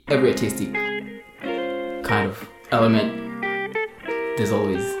every artistic kind of element, there's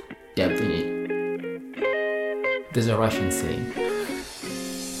always depth in it. There's a Russian saying,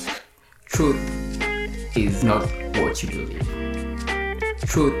 truth is not what you believe.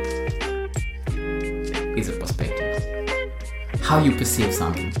 Truth is a perspective. How you perceive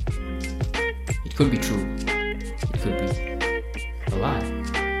something. It could be true. It could be a lie.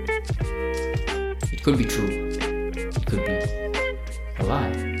 It could be true. It could be a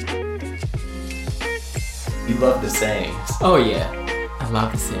lie. You love the sayings. Oh yeah, I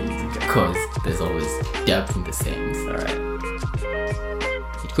love the sayings because there's always depth in the sayings. Alright.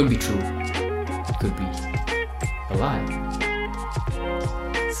 It could be true. It could be a lie.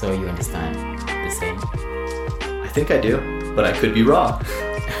 So you understand the saying? I think I do, but I could be wrong.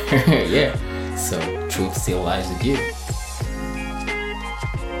 Yeah. So truth still lies with you.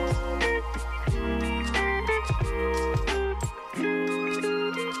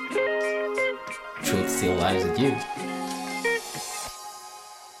 Truth still lies with you.